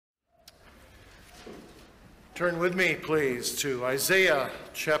Turn with me, please, to Isaiah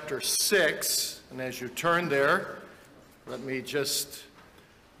chapter 6. And as you turn there, let me just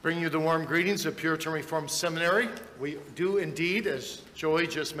bring you the warm greetings of Puritan Reformed Seminary. We do indeed, as Joey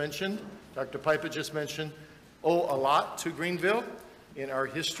just mentioned, Dr. Piper just mentioned, owe a lot to Greenville in our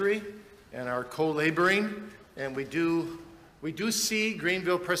history and our co-laboring. And we do see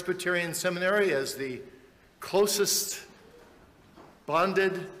Greenville Presbyterian Seminary as the closest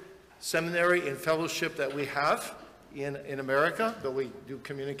bonded seminary in fellowship that we have in America, though we do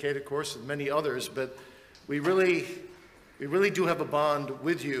communicate, of course, with many others, but we really do have a bond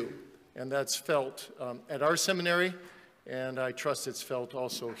with you, and that's felt at our seminary, and I trust it's felt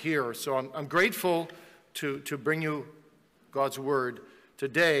also here. So I'm grateful to bring you God's word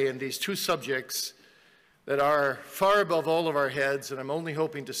today in these two subjects that are far above all of our heads, and I'm only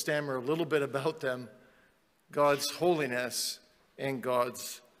hoping to stammer a little bit about them: God's holiness and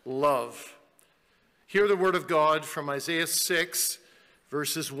God's love. Hear the word of God from Isaiah 6,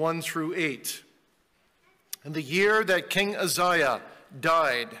 verses 1 through 8. In the year that King Uzziah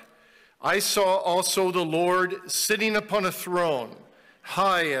died, I saw also the Lord sitting upon a throne,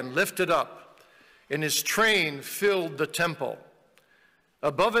 high and lifted up, and his train filled the temple.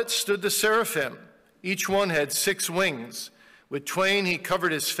 Above it stood the seraphim. Each one had 6 wings. With twain he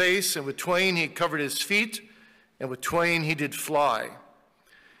covered his face, and with twain he covered his feet, and with twain he did fly.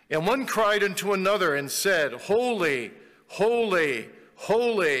 And one cried unto another and said, Holy, holy,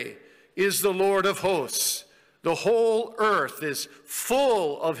 holy is the Lord of hosts. The whole earth is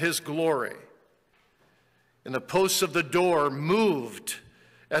full of his glory. And the posts of the door moved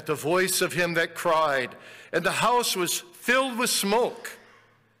at the voice of him that cried, and the house was filled with smoke.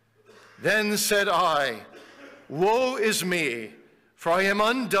 Then said I, Woe is me, for I am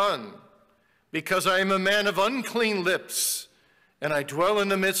undone, because I am a man of unclean lips, and I dwell in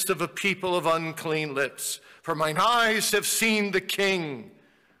the midst of a people of unclean lips. For mine eyes have seen the King,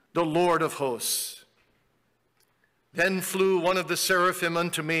 the Lord of hosts. Then flew one of the seraphim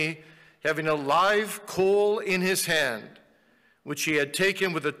unto me, having a live coal in his hand, which he had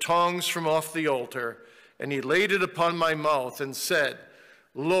taken with the tongs from off the altar, and he laid it upon my mouth, and said,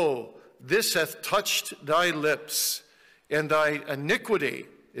 Lo, this hath touched thy lips, and thy iniquity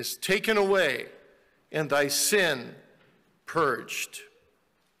is taken away, and thy sin purged.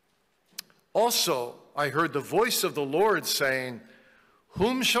 Also I heard the voice of the Lord saying,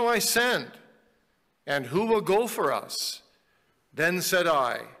 Whom shall I send? And who will go for us? Then said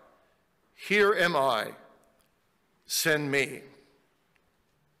I, Here am I, send me.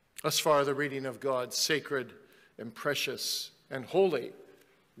 Thus far the reading of God's sacred and precious and holy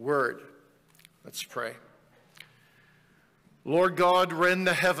word. Let's pray. Lord God, rend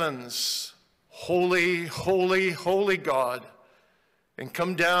the heavens, holy, holy, holy God, and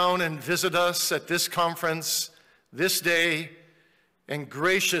come down and visit us at this conference this day, and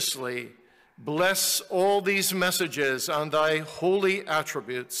graciously bless all these messages on thy holy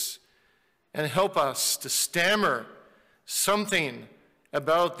attributes, and help us to stammer something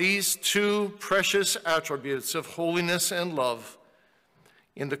about these two precious attributes of holiness and love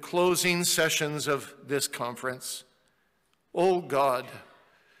in the closing sessions of this conference. O God,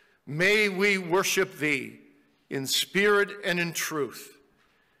 may we worship thee in spirit and in truth,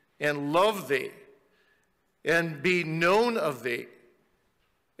 and love thee, and be known of thee,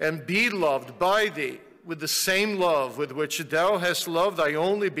 and be loved by thee with the same love with which thou hast loved thy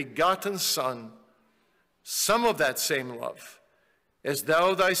only begotten Son, some of that same love, as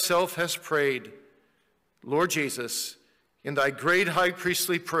thou thyself hast prayed, Lord Jesus, in thy great high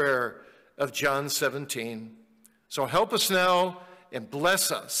priestly prayer of John 17. So help us now and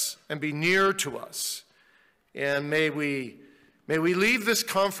bless us and be near to us. And may we leave this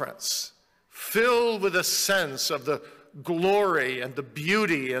conference filled with a sense of the glory and the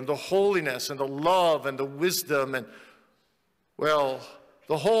beauty and the holiness and the love and the wisdom and, well,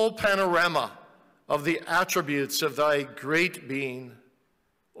 the whole panorama of the attributes of thy great being.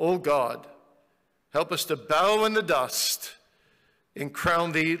 O God, help us to bow in the dust and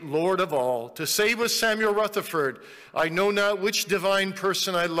crown thee Lord of all. To say with Samuel Rutherford, I know not which divine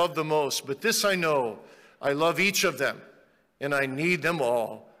person I love the most, but this I know, I love each of them, and I need them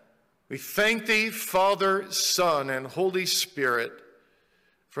all. We thank thee, Father, Son, and Holy Spirit,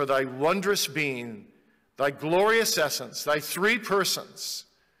 for thy wondrous being, thy glorious essence, thy three persons,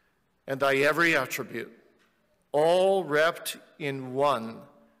 and thy every attribute, all wrapped in one,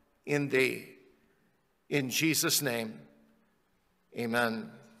 in thee. In Jesus' name, amen.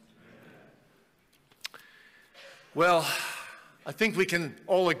 Well, I think we can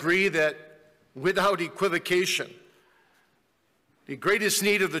all agree that without equivocation, the greatest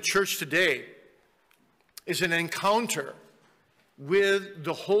need of the church today is an encounter with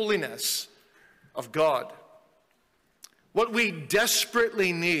the holiness of God. What we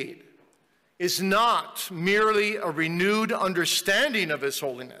desperately need is not merely a renewed understanding of his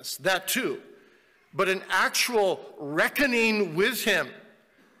holiness, that too, but an actual reckoning with him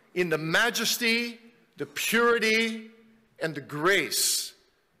in the majesty, the purity, and the grace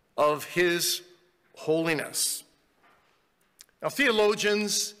of his holiness. Now,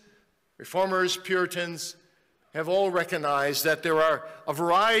 theologians, reformers, Puritans have all recognized that there are a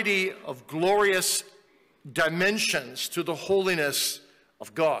variety of glorious dimensions to the holiness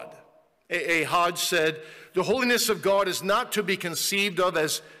of God. A. Hodge said, "The holiness of God is not to be conceived of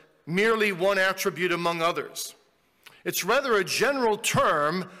as merely one attribute among others. It's rather a general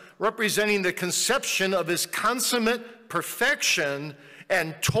term representing the conception of his consummate perfection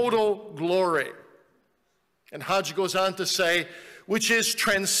and total glory." And Hodge goes on to say, "which is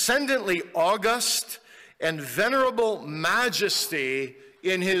transcendently august and venerable majesty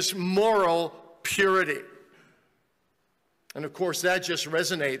in his moral purity." And of course, that just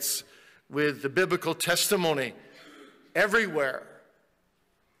resonates with the biblical testimony everywhere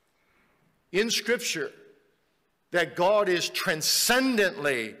in Scripture that God is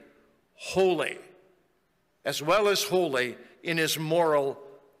transcendently holy, as well as holy in his moral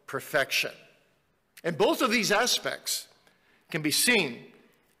perfection. And both of these aspects can be seen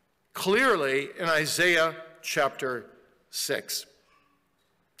clearly in Isaiah chapter 6.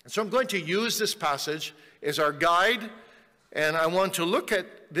 And so I'm going to use this passage as our guide, and I want to look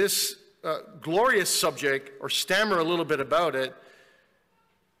at this glorious subject, or stammer a little bit about it,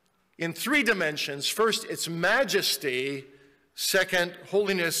 in three dimensions. First, its majesty. Second,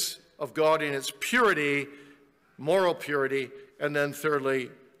 holiness of God in its purity, moral purity. And then thirdly,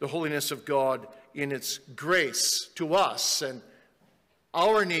 the holiness of God in its grace to us and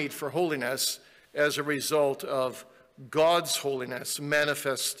our need for holiness as a result of God's holiness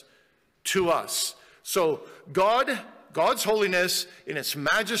manifest to us. So God's holiness in its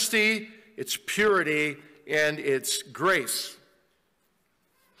majesty, its purity, and its grace.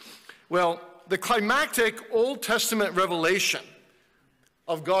 Well, the climactic Old Testament revelation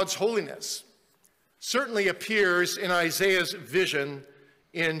of God's holiness certainly appears in Isaiah's vision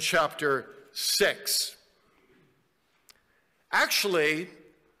in chapter 6. Actually,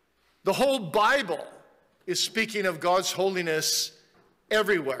 the whole Bible is speaking of God's holiness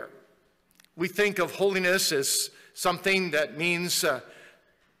everywhere. We think of holiness as something that means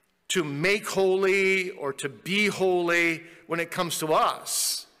to make holy or to be holy when it comes to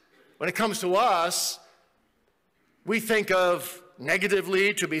us. When it comes to us, we think of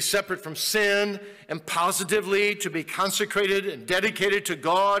negatively to be separate from sin, and positively to be consecrated and dedicated to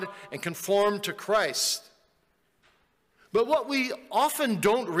God and conformed to Christ. But what we often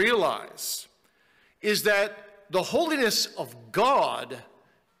don't realize is that the holiness of God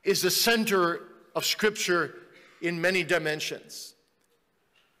is the center of Scripture in many dimensions.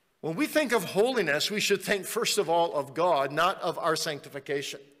 When we think of holiness, we should think first of all of God, not of our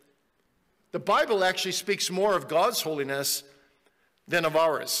sanctification. The Bible actually speaks more of God's holiness than of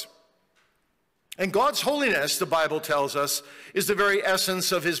ours. And God's holiness, the Bible tells us, is the very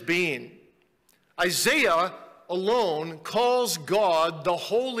essence of his being. Isaiah alone calls God the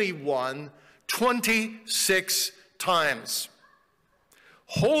Holy One 26 times.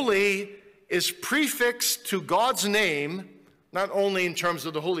 Holy is prefixed to God's name, not only in terms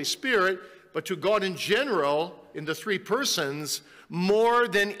of the Holy Spirit, but to God in general, in the three persons, more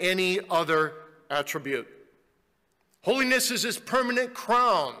than any other attribute. Holiness is his permanent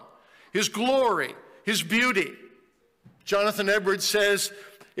crown, his glory, his beauty. Jonathan Edwards says,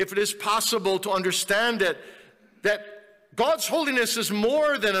 if it is possible to understand it, that God's holiness is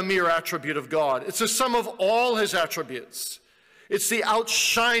more than a mere attribute of God. It's the sum of all his attributes. It's the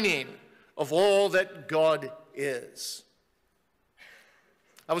outshining of all that God is.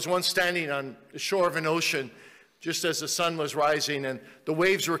 I was once standing on the shore of an ocean just as the sun was rising and the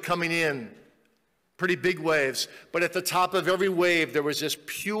waves were coming in, pretty big waves, but at the top of every wave there was this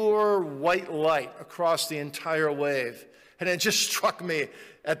pure white light across the entire wave. And it just struck me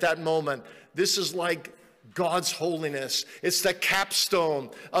at that moment. This is like God's holiness. It's the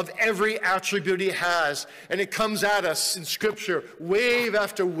capstone of every attribute he has. And it comes at us in Scripture, wave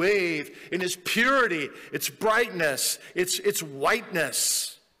after wave, in his purity, its brightness, its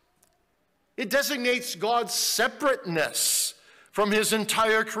whiteness. It designates God's separateness from his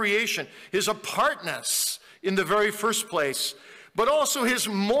entire creation, his apartness in the very first place, but also his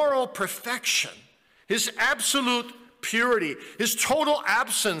moral perfection, his absolute purity, his total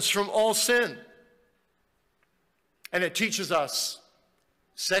absence from all sin. And it teaches us,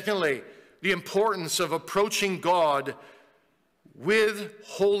 secondly, the importance of approaching God with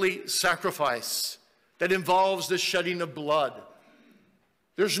holy sacrifice that involves the shedding of blood.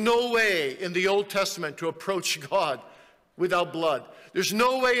 There's no way in the Old Testament to approach God without blood. There's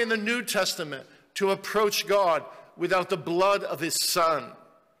no way in the New Testament to approach God without the blood of his Son.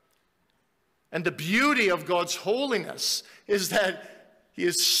 And the beauty of God's holiness is that he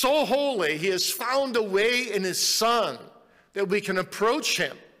is so holy, he has found a way in his Son that we can approach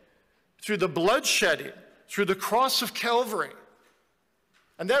him through the bloodshedding, through the cross of Calvary.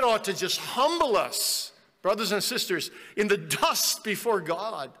 And that ought to just humble us, brothers and sisters, in the dust before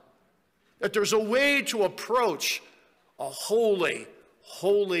God, that there's a way to approach a holy,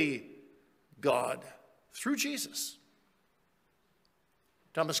 holy God through Jesus.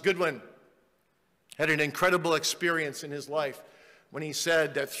 Thomas Goodwin had an incredible experience in his life when he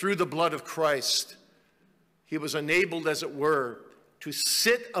said that through the blood of Christ, he was enabled, as it were, to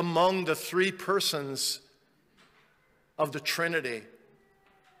sit among the three persons of the Trinity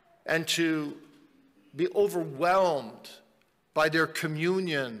and to be overwhelmed by their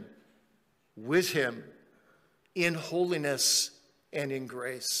communion with him in holiness and in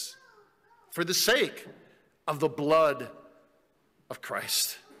grace for the sake of the blood of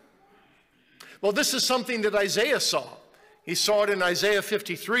Christ. Well, this is something that Isaiah saw. He saw it in Isaiah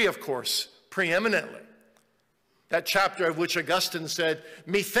 53, of course, preeminently. That chapter of which Augustine said,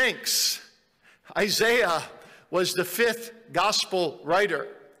 methinks Isaiah was the fifth gospel writer,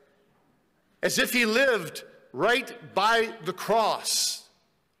 as if he lived right by the cross.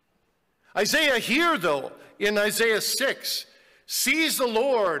 Isaiah here, though, in Isaiah 6, sees the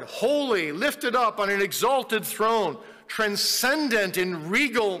Lord holy, lifted up on an exalted throne, transcendent in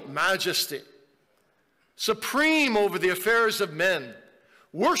regal majesty, supreme over the affairs of men,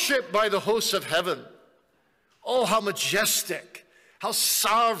 worshipped by the hosts of heaven. Oh, how majestic, how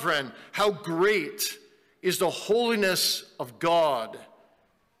sovereign, how great is the holiness of God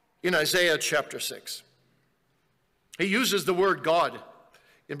in Isaiah chapter 6. He uses the word God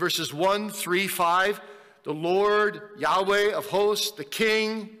in verses 1, 3, 5, the Lord, Yahweh of hosts, the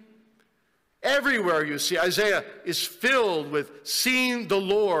King. Everywhere you see, Isaiah is filled with seeing the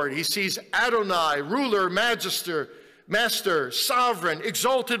Lord. He sees Adonai, ruler, master, sovereign,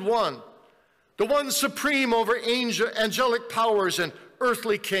 exalted one, the one supreme over angelic powers and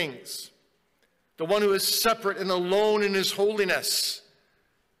earthly kings, the one who is separate and alone in his holiness,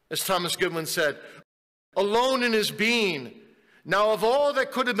 as Thomas Goodwin said, alone in his being. Now, of all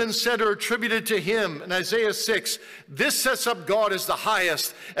that could have been said or attributed to him in Isaiah 6, this sets up God as the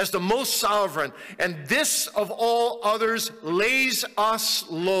highest, as the most sovereign, and this of all others lays us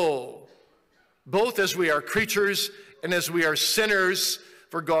low, both as we are creatures and as we are sinners,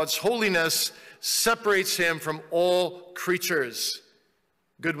 for God's holiness separates him from all creatures.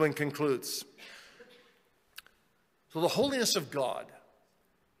 Goodwin concludes. So the holiness of God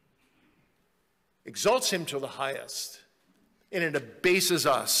exalts him to the highest, and it abases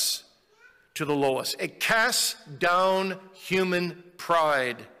us to the lowest. It casts down human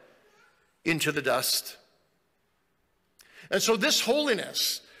pride into the dust. And so this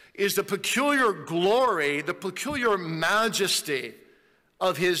holiness is the peculiar glory, the peculiar majesty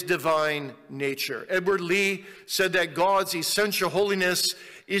of his divine nature. Edward Lee said that God's essential holiness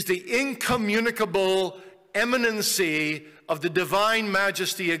is the incommunicable eminency of the divine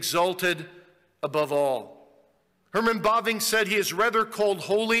majesty exalted above all. Herman Bavinck said he is rather called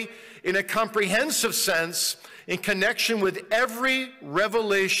holy in a comprehensive sense in connection with every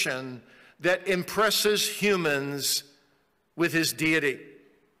revelation that impresses humans with his deity.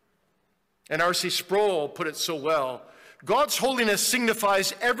 And R.C. Sproul put it so well, God's holiness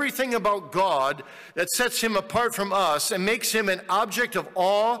signifies everything about God that sets him apart from us and makes him an object of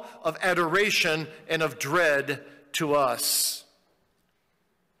awe, of adoration, and of dread to us.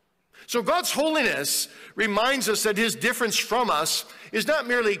 So God's holiness reminds us that his difference from us is not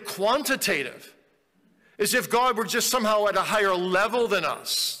merely quantitative, as if God were just somehow at a higher level than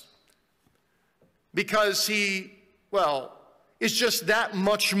us, because he, is just that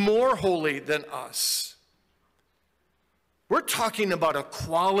much more holy than us. We're talking about a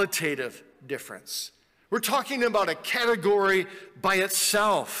qualitative difference. We're talking about a category by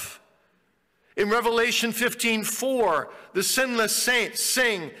itself. In Revelation 15:4, the sinless saints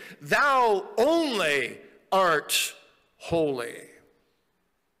sing, "Thou only art holy."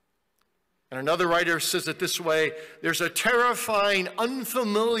 And another writer says it this way, there's a terrifying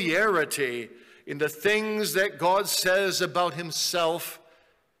unfamiliarity in the things that God says about himself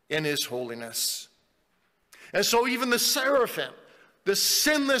and his holiness. And so even the seraphim, the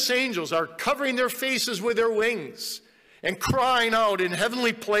sinless angels, are covering their faces with their wings and crying out in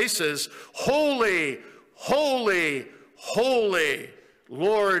heavenly places, "Holy, holy, holy,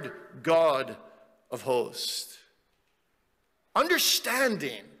 Lord God of hosts."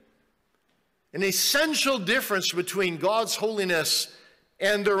 Understanding an essential difference between God's holiness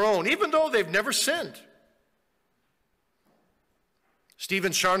and their own, even though they've never sinned.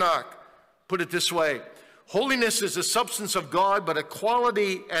 Stephen Charnock put it this way: holiness is the substance of God, but a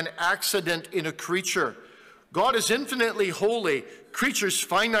quality and accident in a creature. God is infinitely holy, creatures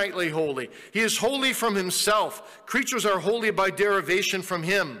finitely holy. He is holy from himself. Creatures are holy by derivation from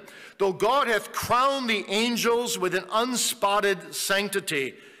him. Though God hath crowned the angels with an unspotted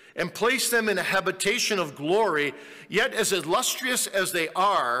sanctity and placed them in a habitation of glory, yet as illustrious as they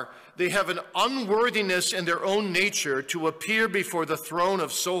are, they have an unworthiness in their own nature to appear before the throne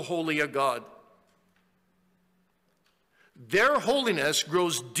of so holy a God. Their holiness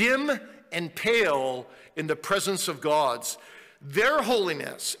grows dim and pale in the presence of God's. Their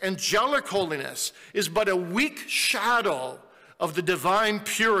holiness, angelic holiness, is but a weak shadow of the divine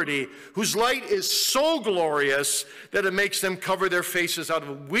purity, whose light is so glorious that it makes them cover their faces out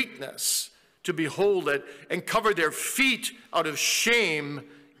of weakness to behold it, and cover their feet out of shame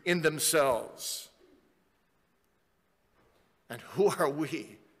in themselves. And who are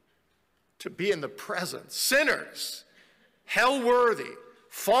we to be in the presence, sinners, hell-worthy,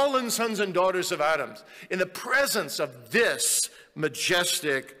 fallen sons and daughters of Adam, in the presence of this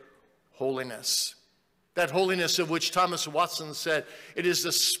majestic holiness? That holiness of which Thomas Watson said, it is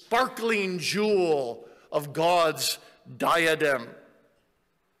the sparkling jewel of God's diadem.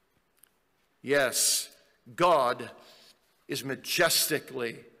 Yes, God is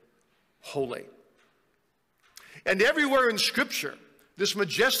majestically holy. And everywhere in Scripture, this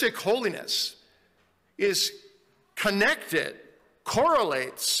majestic holiness is connected,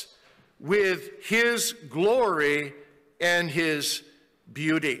 correlates with his glory and his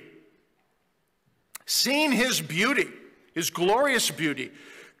beauty. Seeing his beauty, his glorious beauty,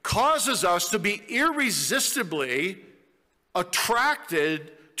 causes us to be irresistibly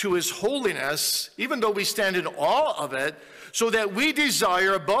attracted to his holiness, even though we stand in awe of it, so that we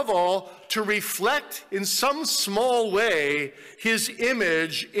desire above all to reflect in some small way his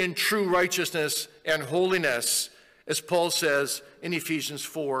image in true righteousness and holiness, as Paul says in Ephesians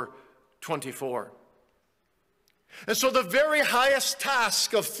 4:24. And so the very highest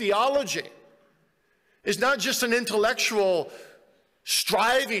task of theology is not just an intellectual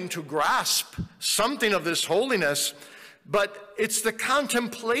striving to grasp something of this holiness, but it's the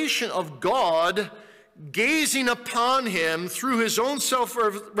contemplation of God, gazing upon him through his own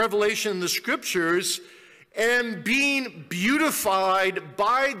self-revelation in the Scriptures, and being beautified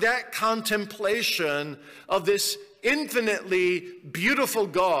by that contemplation of this infinitely beautiful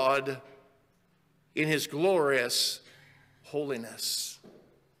God in his glorious holiness.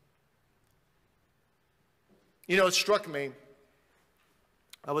 You know, it struck me.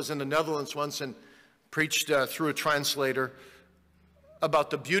 I was in the Netherlands once and preached through a translator about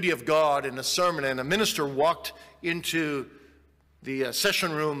the beauty of God in a sermon, and a minister walked into the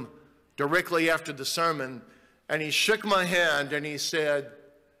session room directly after the sermon, and he shook my hand and he said,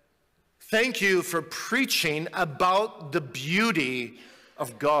 "Thank you for preaching about the beauty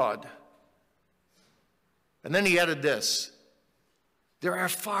of God." And then he added this: "There are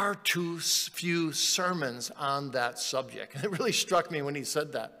far too few sermons on that subject." And it really struck me when he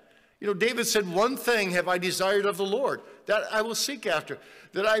said that. You know, David said, "One thing have I desired of the Lord, that I will seek after,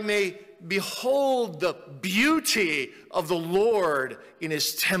 that I may behold the beauty of the Lord in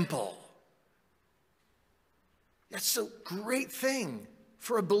his temple." That's a great thing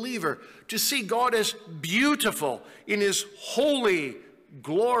for a believer, to see God as beautiful in his holy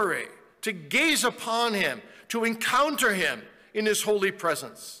glory, to gaze upon him, to encounter him in his holy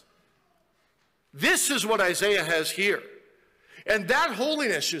presence. This is what Isaiah has here. And that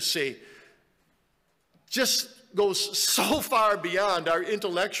holiness, you see, just goes so far beyond our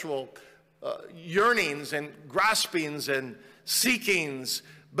intellectual yearnings and graspings and seekings,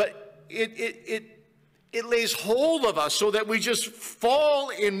 but it lays hold of us so that we just fall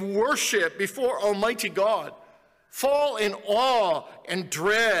in worship before Almighty God, fall in awe and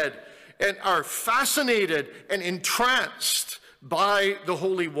dread, and are fascinated and entranced by the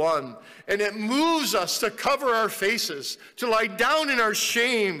Holy One. And it moves us to cover our faces, to lie down in our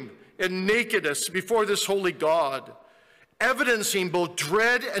shame and nakedness before this holy God, evidencing both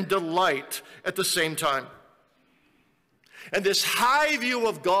dread and delight at the same time. And this high view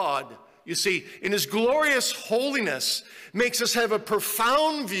of God, you see, in his glorious holiness, makes us have a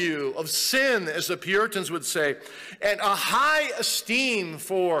profound view of sin, as the Puritans would say, and a high esteem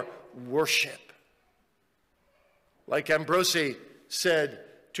for worship. Like Ambrosi said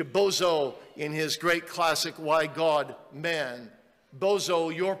to Bozo in his great classic, Why God, Man?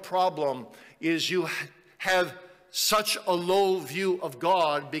 Bozo, your problem is you have such a low view of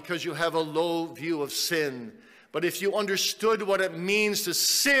God because you have a low view of sin. But if you understood what it means to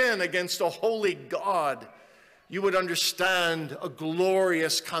sin against a holy God, you would understand a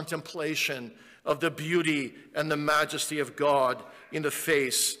glorious contemplation of the beauty and the majesty of God in the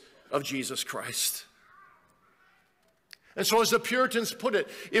face of Jesus Christ. And so as the Puritans put it,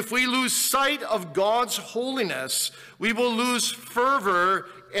 if we lose sight of God's holiness, we will lose fervor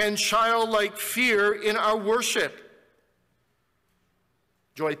and childlike fear in our worship.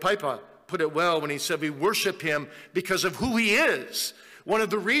 Joy Piper put it well when he said we worship him because of who he is. One of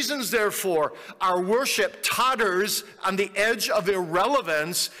the reasons, therefore, our worship totters on the edge of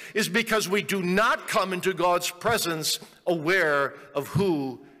irrelevance is because we do not come into God's presence aware of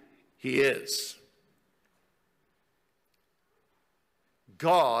who he is.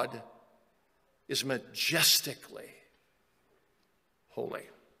 God is majestically holy.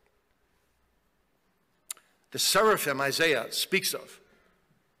 The seraphim Isaiah speaks of,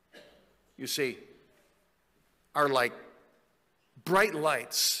 you see, are like bright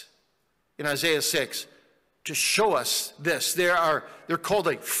lights in Isaiah 6 to show us this. They're called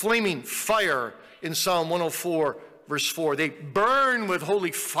a flaming fire in Psalm 104, verse 4. They burn with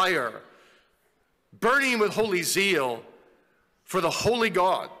holy fire, burning with holy zeal for the holy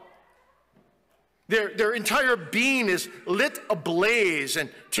God. Their entire being is lit ablaze and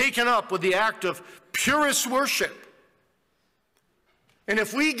taken up with the act of purest worship. And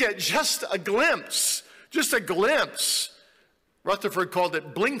if we get just a glimpse, Rutherford called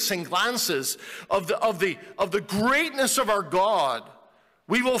it blinks and glances of the greatness of our God,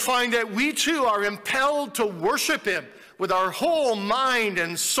 we will find that we too are impelled to worship him with our whole mind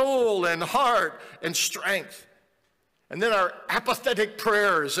and soul and heart and strength. And then our apathetic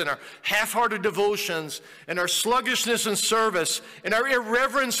prayers and our half-hearted devotions and our sluggishness in service and our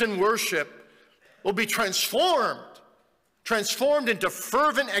irreverence in worship will be transformed into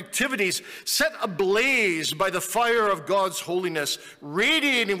fervent activities set ablaze by the fire of God's holiness,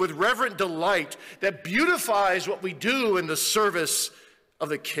 radiating with reverent delight that beautifies what we do in the service of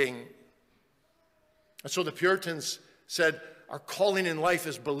the King. And so the Puritans said our calling in life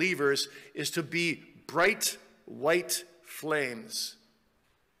as believers is to be bright white flames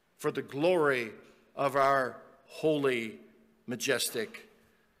for the glory of our holy, majestic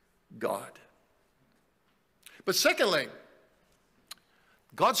God. But secondly,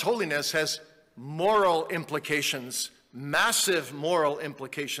 God's holiness has moral implications, massive moral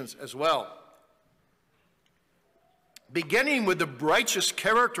implications as well. Beginning with the righteous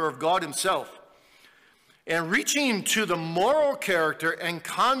character of God himself and reaching to the moral character and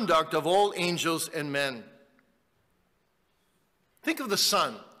conduct of all angels and men. Think of the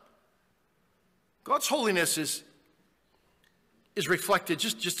sun. God's holiness is reflected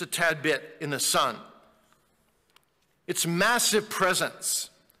just a tad bit in the sun. Its massive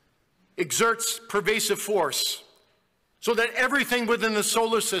presence exerts pervasive force so that everything within the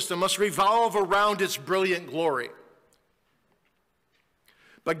solar system must revolve around its brilliant glory.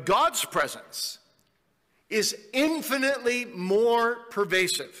 But God's presence is infinitely more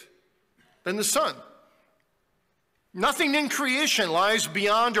pervasive than the sun. Nothing in creation lies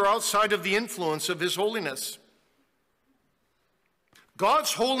beyond or outside of the influence of his holiness.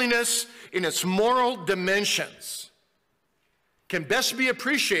 God's holiness in its moral dimensions can best be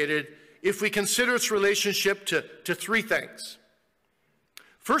appreciated if we consider its relationship to three things.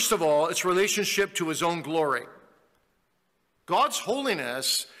 First of all, its relationship to his own glory. God's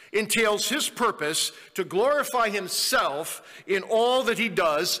holiness entails his purpose to glorify himself in all that he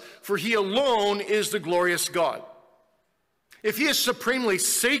does, for he alone is the glorious God. If he is supremely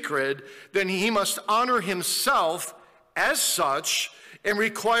sacred, then he must honor himself as such and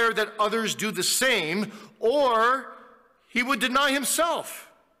require that others do the same, or he would deny himself.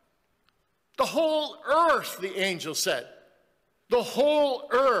 The whole earth, the angel said, the whole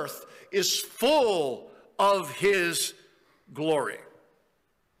earth is full of his glory.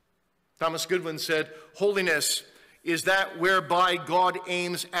 Thomas Goodwin said, holiness is that whereby God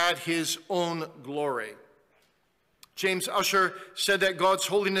aims at his own glory. James Ussher said that God's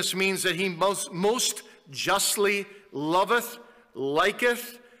holiness means that he most justly loveth,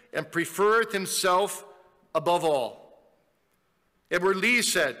 liketh, and preferreth himself above all. Edward Lee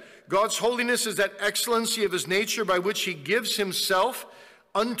said, God's holiness is that excellency of his nature by which he gives himself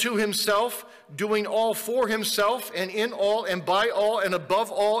unto himself, doing all for himself, and in all, and by all, and above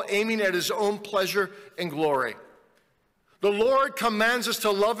all, aiming at his own pleasure and glory. The Lord commands us to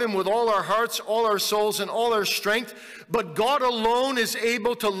love him with all our hearts, all our souls, and all our strength. But God alone is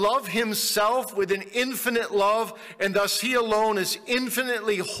able to love himself with an infinite love, and thus he alone is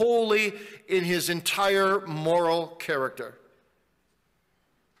infinitely holy in his entire moral character.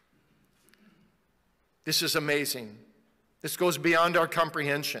 This is amazing. This goes beyond our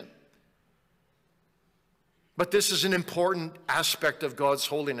comprehension. But this is an important aspect of God's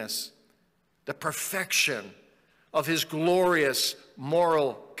holiness, the perfection of his glorious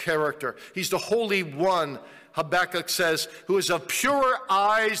moral character. He's the Holy One, Habakkuk says, who is of purer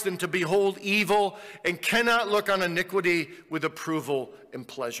eyes than to behold evil and cannot look on iniquity with approval and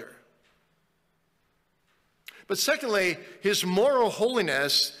pleasure. But secondly, his moral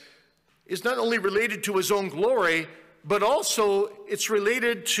holiness is not only related to his own glory, but also it's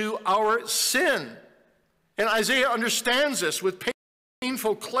related to our sin. And Isaiah understands this with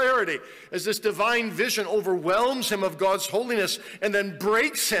painful clarity as this divine vision overwhelms him of God's holiness and then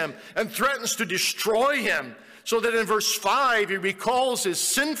breaks him and threatens to destroy him. So that in verse 5, he recalls his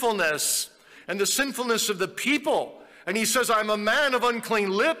sinfulness and the sinfulness of the people. And he says, I'm a man of unclean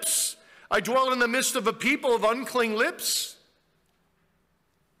lips. I dwell in the midst of a people of unclean lips.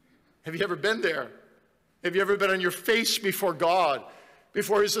 Have you ever been there? Have you ever been on your face before God,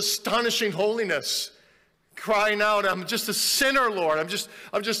 before his astonishing holiness, crying out, I'm just a sinner, Lord.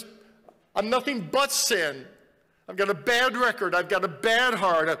 I'm nothing but sin. I've got a bad record. I've got a bad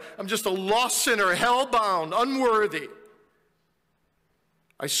heart. I'm just a lost sinner, hell-bound, unworthy.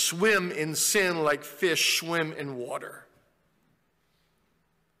 I swim in sin like fish swim in water.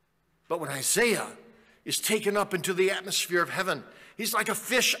 But when Isaiah is taken up into the atmosphere of heaven, he's like a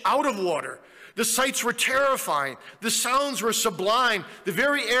fish out of water. The sights were terrifying. The sounds were sublime. The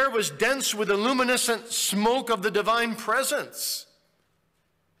very air was dense with the luminescent smoke of the divine presence.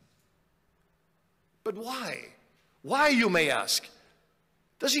 But why? Why, you may ask?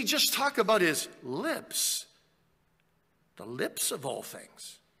 Does he just talk about his lips? The lips of all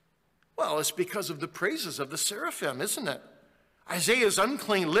things. Well, it's because of the praises of the seraphim, isn't it? Isaiah's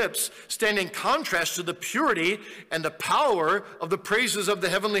unclean lips stand in contrast to the purity and the power of the praises of the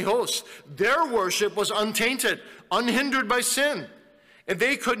heavenly hosts. Their worship was untainted, unhindered by sin, and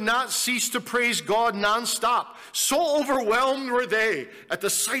they could not cease to praise God nonstop. So overwhelmed were they at the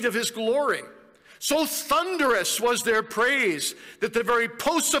sight of his glory. So thunderous was their praise that the very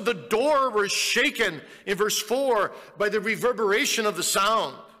posts of the door were shaken, in verse 4, by the reverberation of the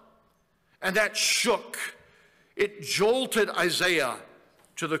sound. And that shook. It jolted Isaiah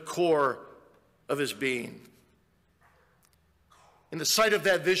to the core of his being. In the sight of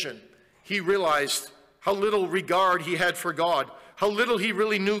that vision, he realized how little regard he had for God, how little he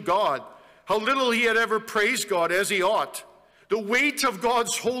really knew God, how little he had ever praised God as he ought. The weight of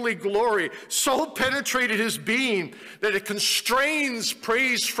God's holy glory so penetrated his being that it constrains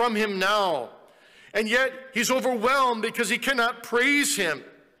praise from him now. And yet he's overwhelmed because he cannot praise him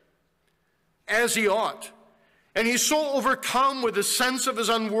as he ought. And he's so overcome with the sense of his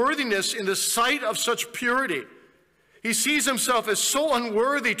unworthiness in the sight of such purity. He sees himself as so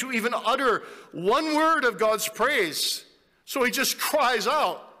unworthy to even utter one word of God's praise. So he just cries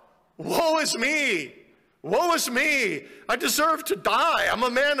out, "Woe is me! Woe is me! I deserve to die. I'm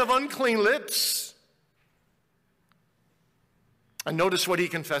a man of unclean lips." And notice what he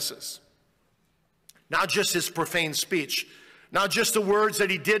confesses. Not just his profane speech, not just the words that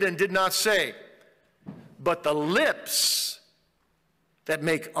he did and did not say, but the lips that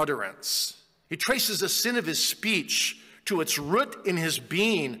make utterance. He traces the sin of his speech to its root in his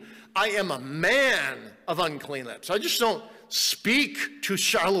being. I am a man of unclean lips. I just don't speak too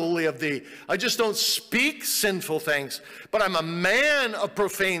shallowly of thee. I just don't speak sinful things, but I'm a man of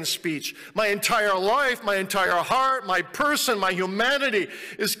profane speech. My entire life, my entire heart, my person, my humanity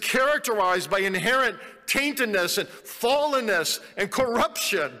is characterized by inherent taintedness and fallenness and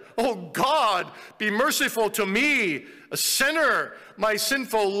corruption. Oh God, be merciful to me, a sinner. My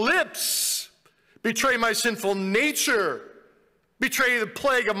sinful lips betray my sinful nature, betray the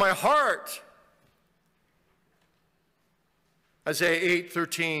plague of my heart. Isaiah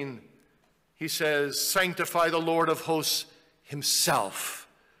 8:13, he says, "Sanctify the Lord of hosts himself,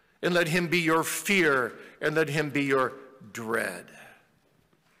 and let him be your fear, and let him be your dread."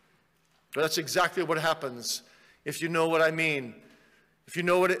 But that's exactly what happens if you know what I mean. If you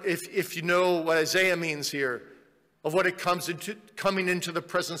know what Isaiah means here, of what it comes into coming into the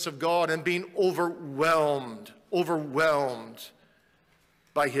presence of God and being overwhelmed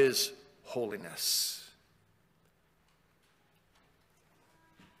by his holiness.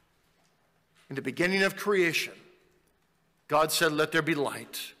 In the beginning of creation, God said, "Let there be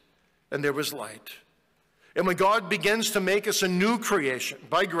light," and there was light. And when God begins to make us a new creation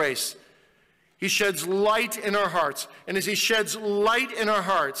by grace, he sheds light in our hearts. And as he sheds light in our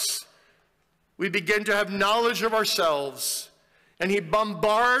hearts, we begin to have knowledge of ourselves. And he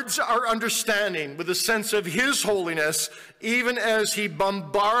bombards our understanding with a sense of his holiness, even as he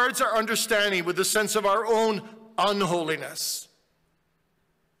bombards our understanding with a sense of our own unholiness.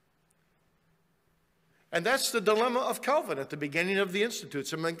 And that's the dilemma of Calvin at the beginning of the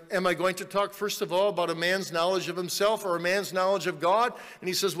Institutes. Am I going to talk, first of all, about a man's knowledge of himself or a man's knowledge of God? And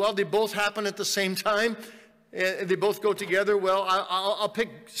he says, well, they both happen at the same time. And they both go together. Well, I'll pick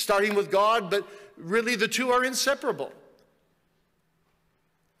starting with God, but really the two are inseparable.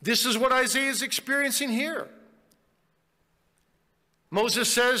 This is what Isaiah is experiencing here.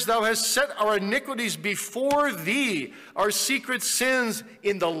 Moses says, thou hast set our iniquities before thee, our secret sins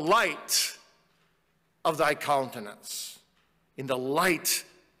in the light of thy countenance, in the light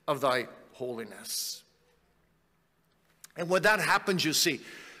of thy holiness. And when that happens, you see,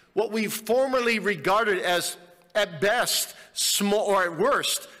 what we formerly regarded as, at best, small, or at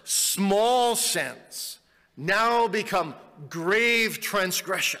worst, small sins, now become grave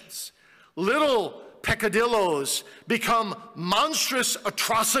transgressions. Little peccadillos become monstrous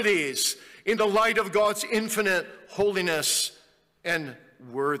atrocities in the light of God's infinite holiness and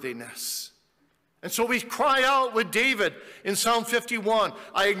worthiness. And so we cry out with David in Psalm 51,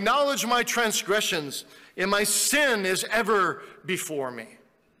 I acknowledge my transgressions, and my sin is ever before me.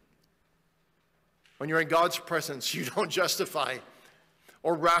 When you're in God's presence, you don't justify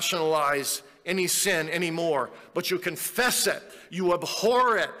or rationalize any sin anymore, but you confess it, you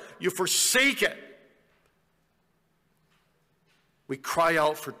abhor it, you forsake it. We cry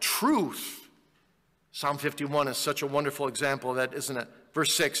out for truth. Psalm 51 is such a wonderful example of that, isn't it?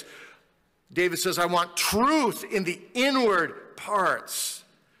 Verse 6. David says, I want truth in the inward parts.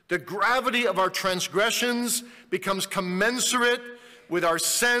 The gravity of our transgressions becomes commensurate with our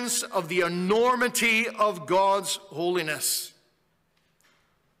sense of the enormity of God's holiness.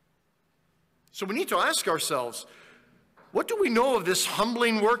 So we need to ask ourselves, what do we know of this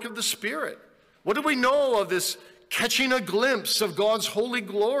humbling work of the Spirit? What do we know of this catching a glimpse of God's holy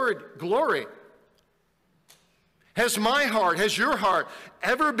glory? Has my heart, has your heart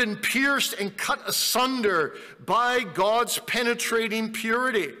ever been pierced and cut asunder by God's penetrating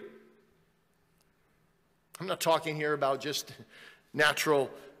purity? I'm not talking here about just natural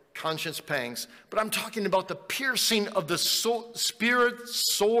conscience pangs, but I'm talking about the piercing of the Spirit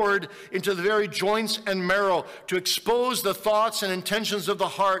sword into the very joints and marrow to expose the thoughts and intentions of the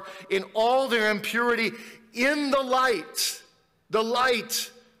heart in all their impurity in the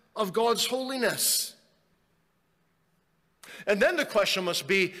light of God's holiness. And then the question must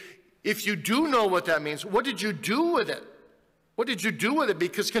be, if you do know what that means, what did you do with it? What did you do with it?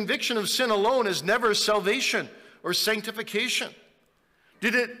 Because conviction of sin alone is never salvation or sanctification.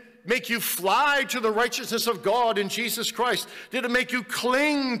 Did it make you fly to the righteousness of God in Jesus Christ? Did it make you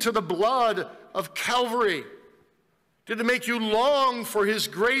cling to the blood of Calvary? Did it make you long for his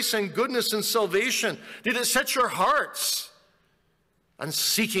grace and goodness and salvation? Did it set your hearts on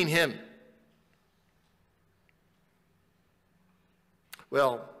seeking him?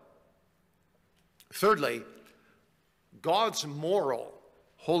 Well, thirdly, God's moral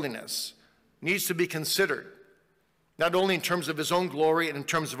holiness needs to be considered, not only in terms of his own glory and in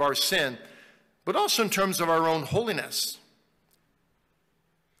terms of our sin, but also in terms of our own holiness.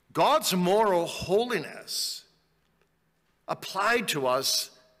 God's moral holiness applied to us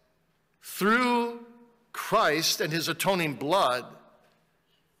through Christ and his atoning blood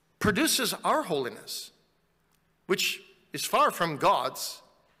produces our holiness, which is far from God's,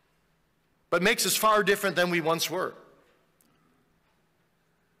 but makes us far different than we once were.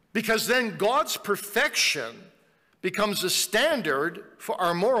 Because then God's perfection becomes the standard for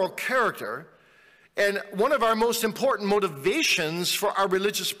our moral character and one of our most important motivations for our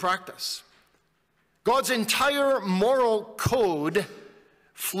religious practice. God's entire moral code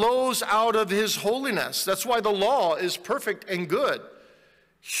flows out of his holiness. That's why the law is perfect and good.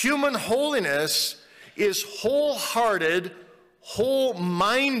 Human holiness is wholehearted,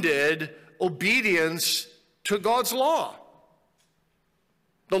 whole-minded obedience to God's law.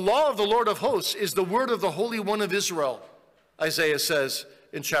 The law of the Lord of hosts is the word of the Holy One of Israel, Isaiah says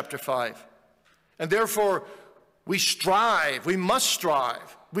in chapter 5. And therefore, we must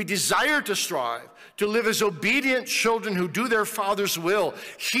strive, we desire to strive to live as obedient children who do their Father's will,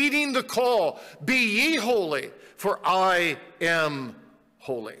 heeding the call, be ye holy, for I am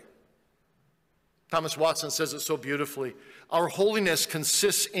holy. Thomas Watson says it so beautifully. Our holiness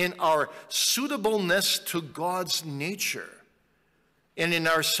consists in our suitableness to God's nature. and in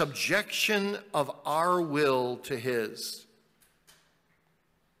our subjection of our will to his.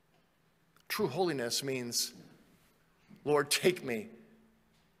 True holiness means, Lord, take me,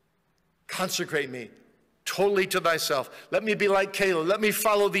 consecrate me totally to thyself. Let me be like Caleb. Let me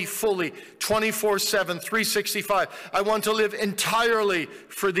follow thee fully, 24/7, 365. I want to live entirely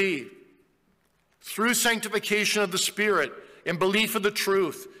for thee through sanctification of the Spirit and belief of the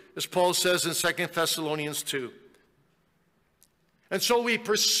truth, as Paul says in 2 Thessalonians 2. And so we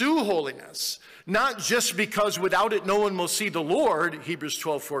pursue holiness, not just because without it no one will see the Lord, Hebrews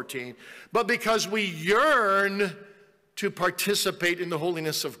 12:14, but because we yearn to participate in the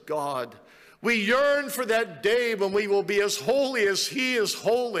holiness of God. We yearn for that day when we will be as holy as he is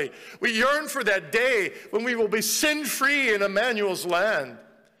holy. We yearn for that day when we will be sin-free in Emmanuel's land.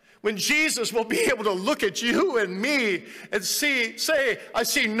 When Jesus will be able to look at you and me and say, I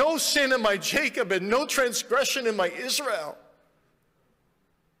see no sin in my Jacob and no transgression in my Israel.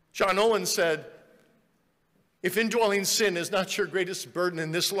 John Owen said, if indwelling sin is not your greatest burden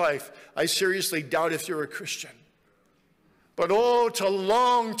in this life, I seriously doubt if you're a Christian. But oh, to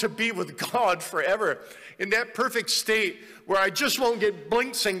long to be with God forever in that perfect state where I just won't get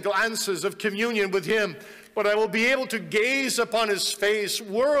blinks and glances of communion with him, but I will be able to gaze upon his face,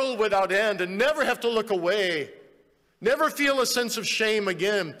 world without end, and never have to look away, never feel a sense of shame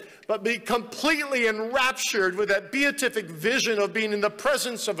again, but be completely enraptured with that beatific vision of being in the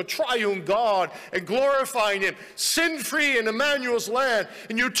presence of a triune God and glorifying him, sin-free in Emmanuel's land,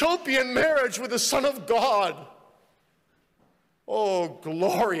 in utopian marriage with the Son of God. Oh,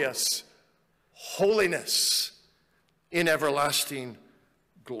 glorious holiness in everlasting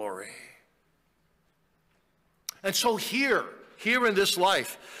glory. And so here in this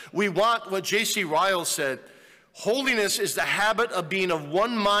life, we want what J.C. Ryle said, holiness is the habit of being of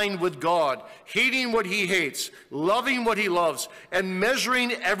one mind with God, hating what he hates, loving what he loves, and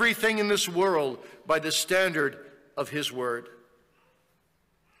measuring everything in this world by the standard of his word.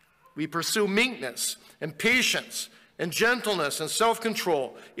 We pursue meekness and patience and gentleness and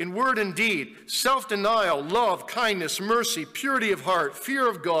self-control in word and deed, self-denial, love, kindness, mercy, purity of heart, fear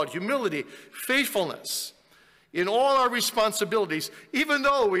of God, humility, faithfulness in all our responsibilities, even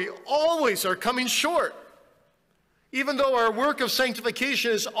though we always are coming short. Even though our work of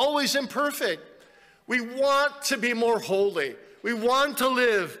sanctification is always imperfect, we want to be more holy. We want to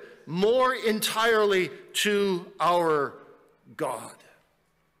live more entirely to our God.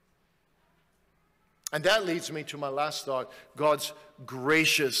 And that leads me to my last thought, God's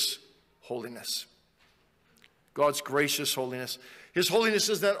gracious holiness. God's gracious holiness. His holiness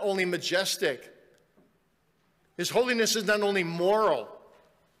is not only majestic. His holiness is not only moral,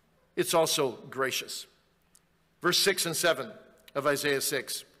 it's also gracious. Verse 6 and 7 of Isaiah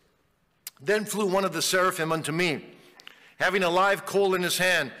 6. Then flew one of the seraphim unto me, having a live coal in his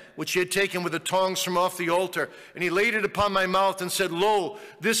hand, which he had taken with the tongs from off the altar. And he laid it upon my mouth and said, Lo,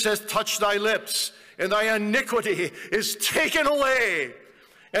 this has touched thy lips, and thy iniquity is taken away,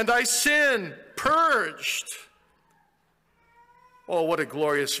 and thy sin purged. Oh, what a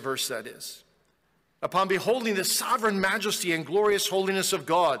glorious verse that is. Upon beholding the sovereign majesty and glorious holiness of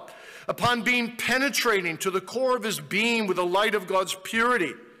God, upon being penetrating to the core of his being with the light of God's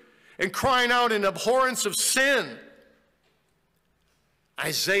purity, and crying out in abhorrence of sin,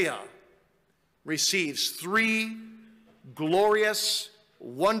 Isaiah receives three glorious,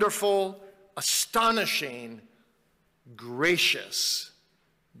 wonderful, astonishing, gracious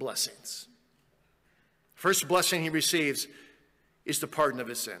blessings. First blessing he receives is the pardon of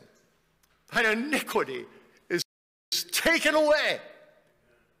his sin. Thine iniquity is taken away.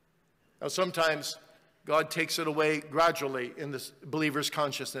 Now sometimes God takes it away gradually in the believer's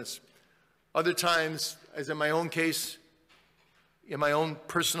consciousness. Other times, as in my own case, in my own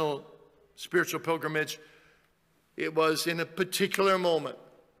personal spiritual pilgrimage, it was in a particular moment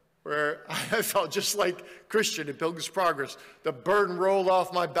where I felt just like Christian in Pilgrim's Progress. The burden rolled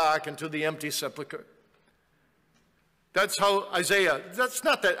off my back into the empty sepulcher. That's how Isaiah, that's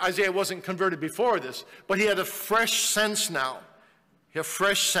not that Isaiah wasn't converted before this, but he had a fresh sense now. He had a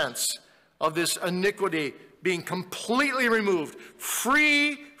fresh sense of this iniquity being completely removed.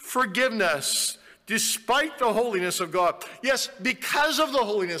 Free forgiveness, despite the holiness of God. Yes, because of the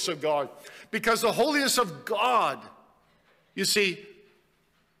holiness of God. Because the holiness of God, you see,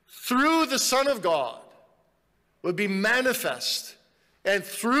 through the Son of God would be manifest. And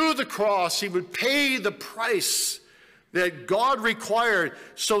through the cross, he would pay the price that God required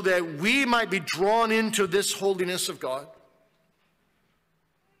so that we might be drawn into this holiness of God.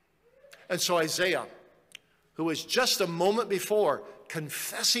 And so Isaiah, who was just a moment before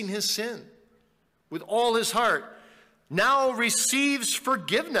confessing his sin with all his heart, now receives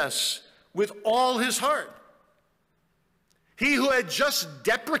forgiveness with all his heart. He who had just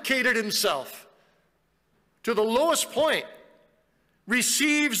deprecated himself to the lowest point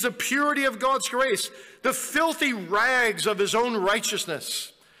receives the purity of God's grace, the filthy rags of his own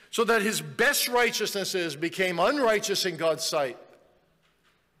righteousness, so that his best righteousnesses became unrighteous in God's sight,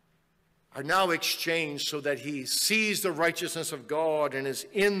 are now exchanged so that he sees the righteousness of God and is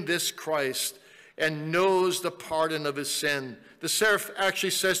in this Christ and knows the pardon of his sin. The seraph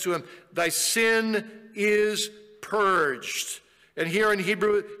actually says to him, thy sin is purged. And here in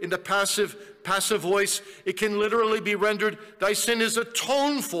Hebrew, in the passive voice, it can literally be rendered, thy sin is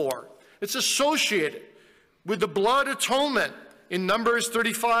atoned for. It's associated with the blood atonement in Numbers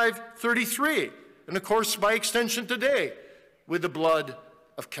 35:33. And of course, by extension today, with the blood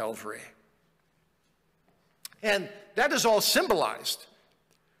of Calvary. And that is all symbolized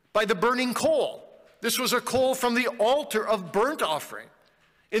by the burning coal. This was a coal from the altar of burnt offering.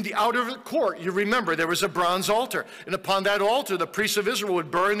 In the outer court, you remember, there was a bronze altar. And upon that altar, the priests of Israel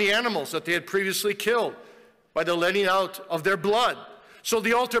would burn the animals that they had previously killed by the letting out of their blood. So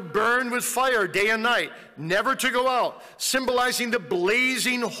the altar burned with fire day and night, never to go out, symbolizing the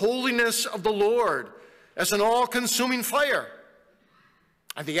blazing holiness of the Lord as an all-consuming fire.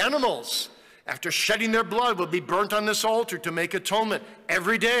 And the animals, after shedding their blood, would be burnt on this altar to make atonement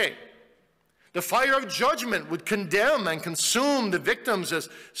every day. The fire of judgment would condemn and consume the victims as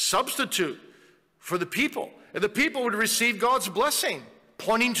substitute for the people. And the people would receive God's blessing,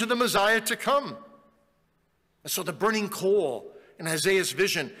 pointing to the Messiah to come. And so the burning coal in Isaiah's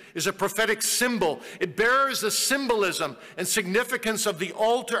vision is a prophetic symbol. It bears the symbolism and significance of the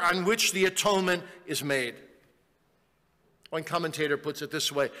altar on which the atonement is made. One commentator puts it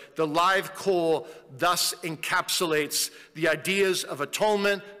this way: the live coal thus encapsulates the ideas of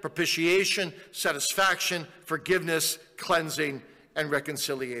atonement, propitiation, satisfaction, forgiveness, cleansing, and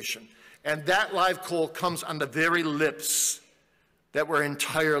reconciliation. And that live coal comes on the very lips that were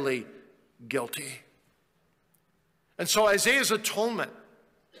entirely guilty. And so Isaiah's atonement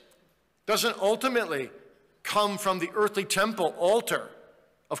doesn't ultimately come from the earthly temple altar,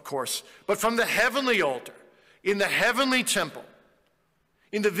 of course, but from the heavenly altar. In the heavenly temple.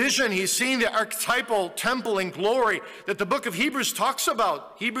 In the vision, he's seeing the archetypal temple in glory that the book of Hebrews talks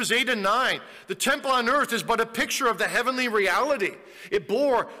about, Hebrews 8 and 9. The temple on earth is but a picture of the heavenly reality. It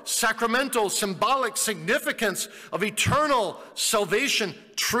bore sacramental, symbolic significance of eternal salvation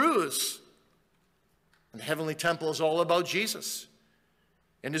truths. And the heavenly temple is all about Jesus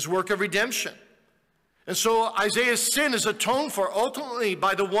and his work of redemption. And so Isaiah's sin is atoned for ultimately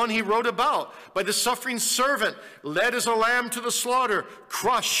by the one he wrote about, by the suffering servant, led as a lamb to the slaughter,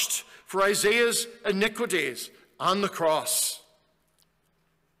 crushed for Isaiah's iniquities on the cross.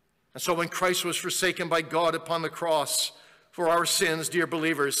 And so when Christ was forsaken by God upon the cross for our sins, dear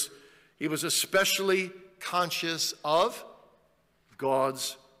believers, he was especially conscious of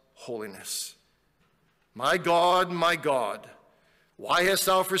God's holiness. My God, why hast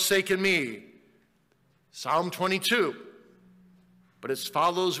thou forsaken me? Psalm 22, but it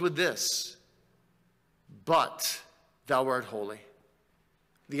follows with this: but thou art holy.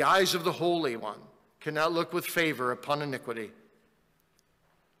 The eyes of the Holy One cannot look with favor upon iniquity.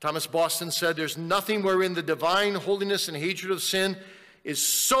 Thomas Boston said, there's nothing wherein the divine holiness and hatred of sin is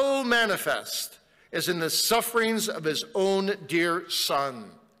so manifest as in the sufferings of his own dear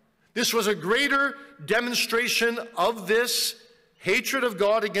Son. This was a greater demonstration of this hatred of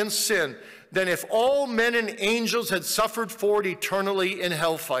God against sin than if all men and angels had suffered for it eternally in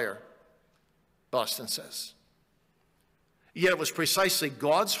hellfire, Boston says. Yet it was precisely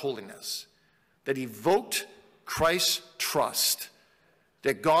God's holiness that evoked Christ's trust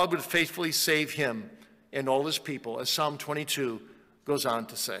that God would faithfully save him and all his people, as Psalm 22 goes on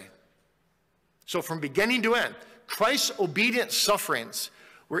to say. So from beginning to end, Christ's obedient sufferings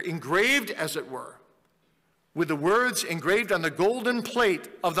were engraved, as it were, with the words engraved on the golden plate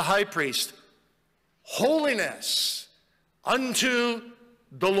of the high priest, holiness unto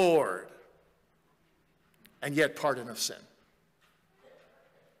the Lord, and yet pardon of sin.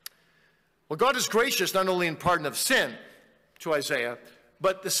 Well, God is gracious not only in pardon of sin to Isaiah,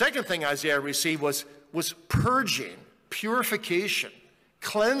 but the second thing Isaiah received was purging, purification,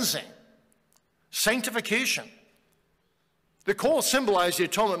 cleansing, sanctification. The coal symbolized the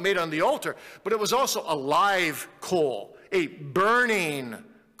atonement made on the altar, but it was also a live coal, a burning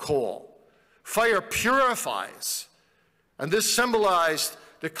coal. Fire purifies, and this symbolized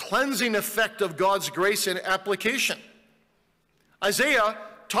the cleansing effect of God's grace in application. Isaiah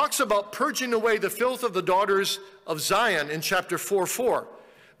talks about purging away the filth of the daughters of Zion in chapter 4:4.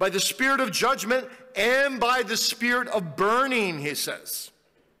 by the spirit of judgment and by the spirit of burning, he says.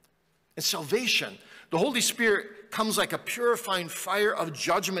 And salvation, the Holy Spirit comes like a purifying fire of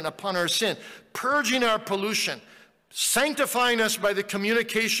judgment upon our sin, purging our pollution, sanctifying us by the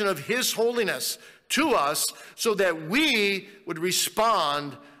communication of his holiness to us so that we would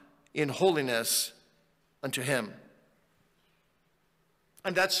respond in holiness unto him.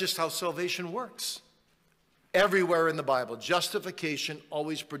 And that's just how salvation works. Everywhere in the Bible, justification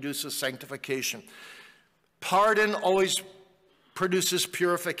always produces sanctification. Pardon always produces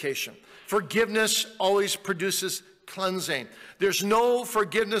purification. Forgiveness always produces cleansing. There's no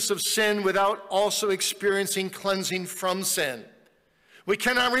forgiveness of sin without also experiencing cleansing from sin. We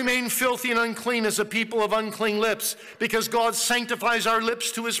cannot remain filthy and unclean as a people of unclean lips, because God sanctifies our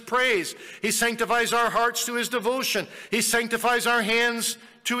lips to his praise. He sanctifies our hearts to his devotion. He sanctifies our hands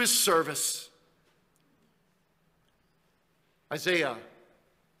to his service. Isaiah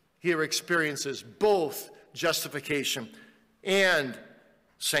here experiences both justification and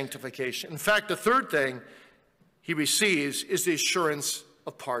sanctification. In fact, the third thing he receives is the assurance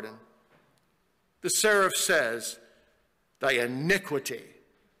of pardon. The seraph says, thy iniquity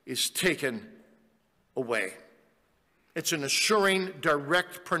is taken away. It's an assuring,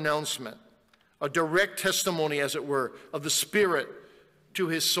 direct pronouncement, a direct testimony, as it were, of the Spirit to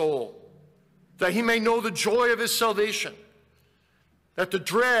his soul, that he may know the joy of his salvation, that the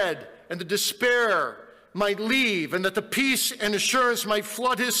dread and the despair might leave, and that the peace and assurance might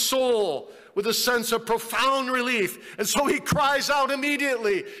flood his soul with a sense of profound relief. And so he cries out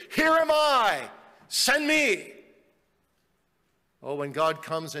immediately, here am I, send me. Oh, when God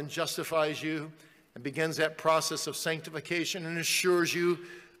comes and justifies you and begins that process of sanctification and assures you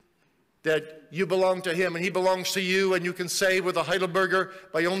that you belong to him and he belongs to you, and you can say with a Heidelberger,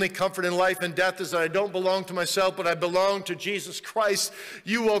 my only comfort in life and death is that I don't belong to myself, but I belong to Jesus Christ,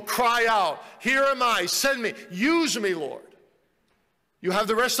 you will cry out, here am I, send me, use me, Lord. You have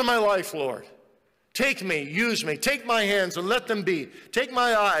the rest of my life, Lord. Take me, use me, take my hands and let them be. Take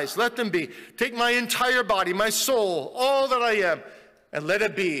my eyes, let them be. Take my entire body, my soul, all that I am, and let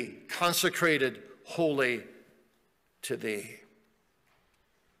it be consecrated wholly to thee.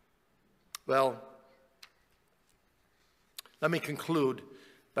 Well, let me conclude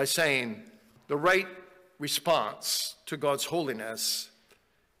by saying the right response to God's holiness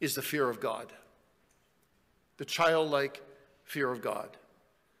is the fear of God, the childlike fear of God,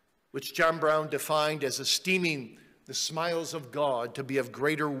 which John Brown defined as esteeming the smiles of God to be of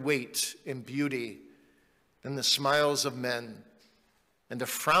greater weight and beauty than the smiles of men, and the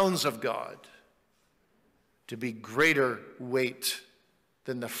frowns of God to be greater weight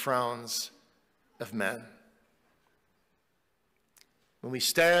than the frowns of men. When we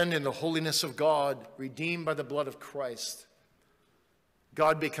stand in the holiness of God, redeemed by the blood of Christ,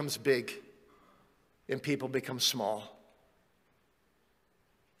 God becomes big and people become small.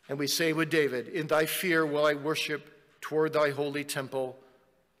 And we say with David, in thy fear will I worship toward thy holy temple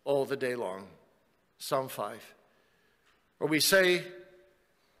all the day long. Psalm 5. Or we say,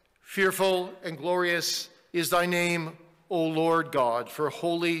 fearful and glorious is thy name, O Lord God, for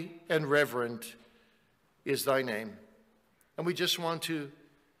holy and reverent is thy name. And we just want to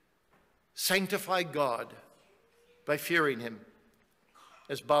sanctify God by fearing him,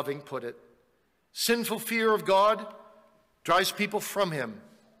 as Bavinck put it. Sinful fear of God drives people from him,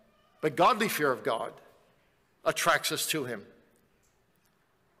 but godly fear of God attracts us to him.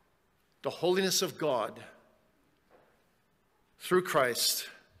 The holiness of God through Christ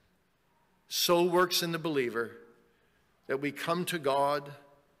so works in the believer that we come to God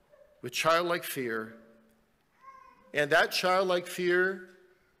with childlike fear, and that childlike fear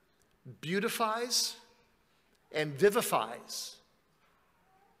beautifies and vivifies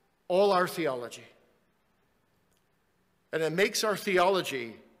all our theology. And it makes our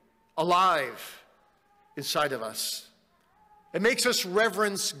theology alive inside of us. It makes us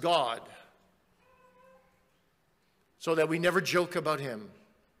reverence God so that we never joke about him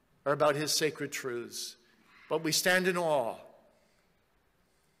or about his sacred truths, but we stand in awe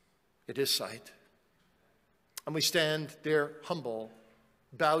at his sight. And we stand there humble,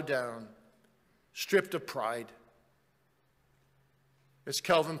 bowed down, stripped of pride. As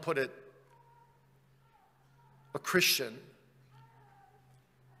Calvin put it, a Christian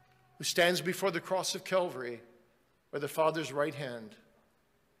who stands before the cross of Calvary or the Father's right hand,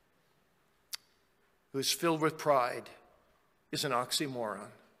 who is filled with pride, is an oxymoron.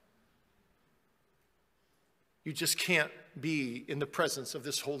 You just can't be in the presence of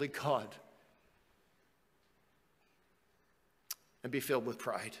this holy God and be filled with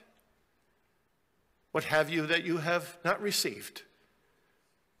pride. What have you that you have not received?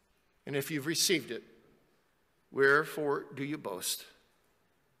 And if you've received it, wherefore do you boast?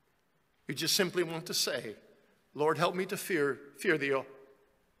 You just simply want to say, Lord, help me to fear thee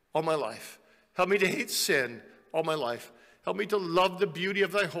all my life. Help me to hate sin all my life. Help me to love the beauty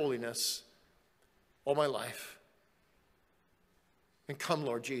of thy holiness all my life. And come,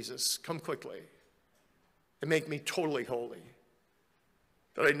 Lord Jesus, come quickly and make me totally holy,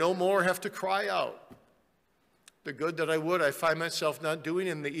 that I no more have to cry out the good that I find myself not doing,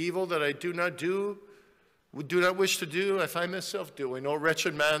 and the evil that I do not wish to do, I find myself doing. O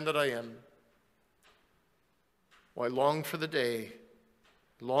wretched man that I am. Oh, I long for the day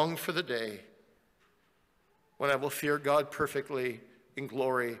when I will fear God perfectly in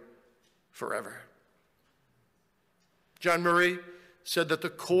glory forever. John Murray said that the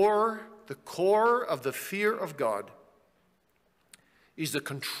core of the fear of God is the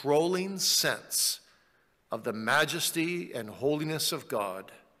controlling sense of the majesty and holiness of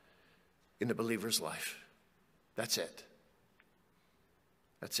God in the believer's life. That's it.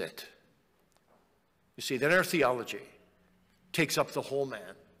 That's it. You see, then our theology takes up the whole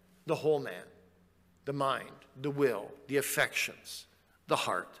man, the mind, the will, the affections, the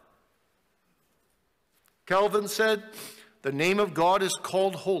heart. Calvin said, the name of God is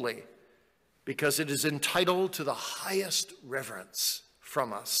called holy because it is entitled to the highest reverence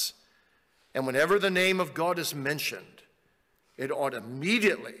from us. And whenever the name of God is mentioned, it ought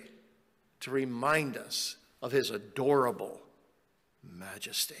immediately to remind us of his adorable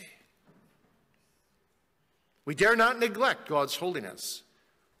majesty. We dare not neglect God's holiness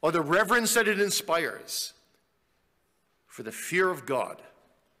or the reverence that it inspires, for the fear of God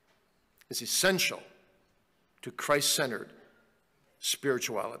is essential to Christ-centered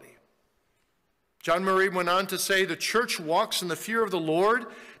spirituality. John Murray went on to say, the church walks in the fear of the Lord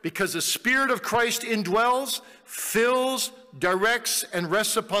because the Spirit of Christ indwells, fills, directs, and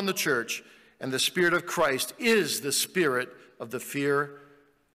rests upon the church. And the Spirit of Christ is the spirit of the fear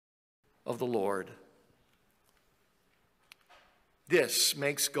of the Lord. This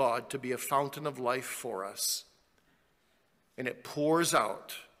makes God to be a fountain of life for us. And it pours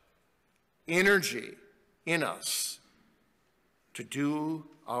out energy in us to do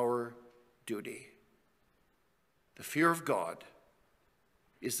our duty. The fear of God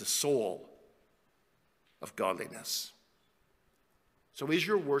is the soul of godliness. So is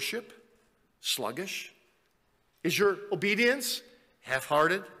your worship sluggish? Is your obedience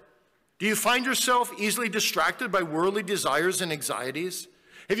half-hearted? Do you find yourself easily distracted by worldly desires and anxieties?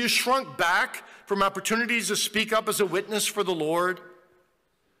 Have you shrunk back from opportunities to speak up as a witness for the Lord?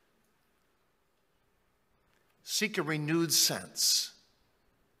 Seek a renewed sense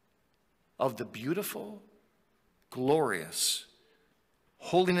of the beautiful, glorious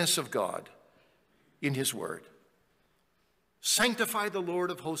holiness of God in his word. Sanctify the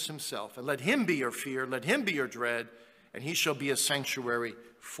Lord of hosts himself, and let him be your fear, let him be your dread, and he shall be a sanctuary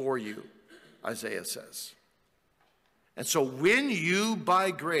for you, Isaiah says. And so when you,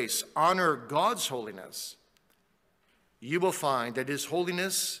 by grace, honor God's holiness, you will find that his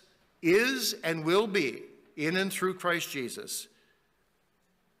holiness is and will be, in and through Christ Jesus,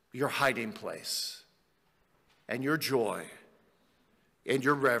 your hiding place, and your joy, and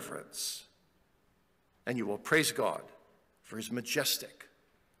your reverence. And you will praise God for his majestic,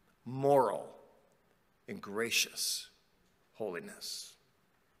 moral, and gracious holiness.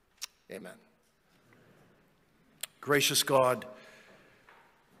 Amen. Gracious God,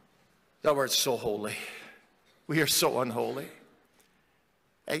 thou art so holy. We are so unholy.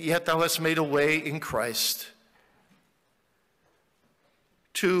 And yet thou hast made a way in Christ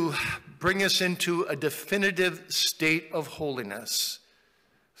to bring us into a definitive state of holiness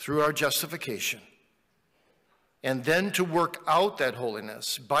through our justification, and then to work out that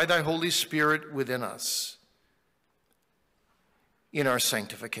holiness by thy Holy Spirit within us in our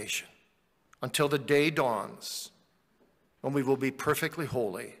sanctification, until the day dawns when we will be perfectly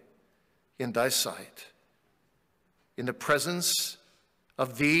holy in thy sight, in the presence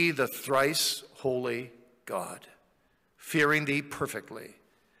of thee, the thrice holy God, fearing thee perfectly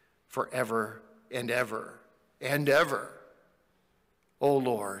forever and ever and ever. O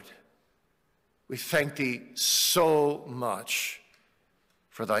Lord, we thank thee so much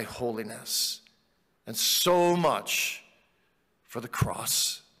for thy holiness, and so much for the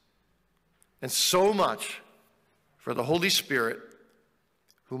cross, and so much for the Holy Spirit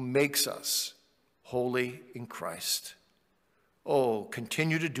who makes us holy in Christ. Oh,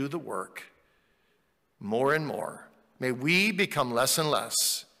 continue to do the work more and more. May we become less and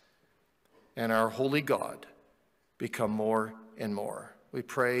less, and our holy God become more and more. We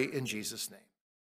pray in Jesus' name.